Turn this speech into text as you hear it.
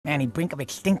Manny, brink of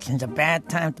extinction's a bad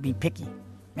time to be picky.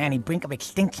 Manny, brink of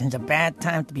extinction's a bad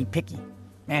time to be picky.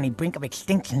 Manny, brink of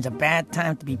extinction's a bad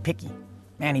time to be picky.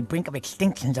 Manny, brink of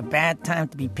extinction's a bad time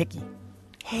to be picky.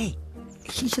 Hey,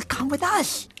 she should come with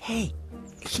us. Hey,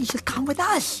 she should come with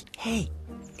us. Hey,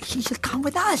 she should come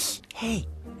with us. Hey,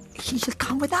 she should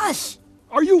come with us.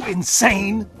 Are you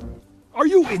insane? Are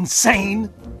you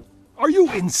insane? Are you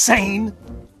insane?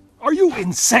 Are you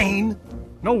insane?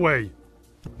 No way.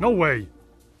 No way.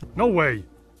 No way.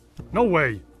 No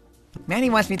way.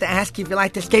 Manny wants me to ask you if you'd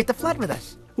like to escape the flood with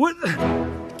us. What?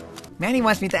 Manny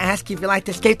wants me to ask you if you'd like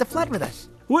to escape the flood with us.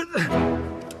 What?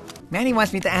 Manny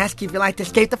wants me to ask you if you'd like to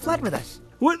escape the flood with us.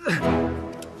 What?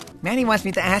 Manny wants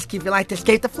me to ask you if you'd like to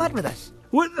escape the flood with us.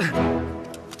 What?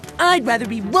 I'd rather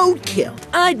be roadkill.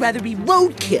 I'd rather be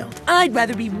roadkill. I'd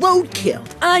rather be roadkill.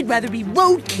 I'd rather be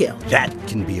roadkill. That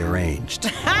can be arranged.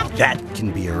 That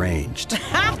can be arranged.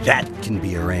 That can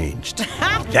be arranged.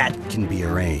 That can be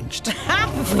arranged.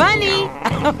 Funny.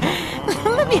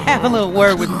 Let me have a little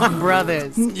word with my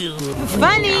brothers.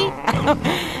 Funny.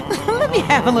 Let me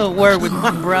have a little word with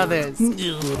my brothers.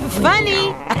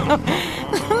 Funny.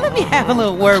 Let me have a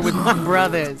little word with my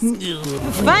brothers.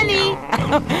 Funny.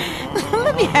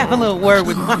 Let me have a little word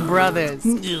with my brothers.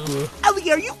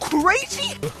 Ellie, are you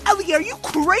crazy? Ellie, are you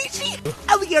crazy?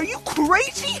 Ellie, are you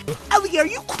crazy? Ellie, are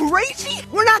you crazy?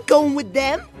 We're not going with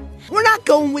them. We're not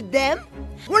going with them.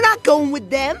 We're not going with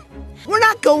them. We're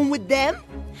not going with them.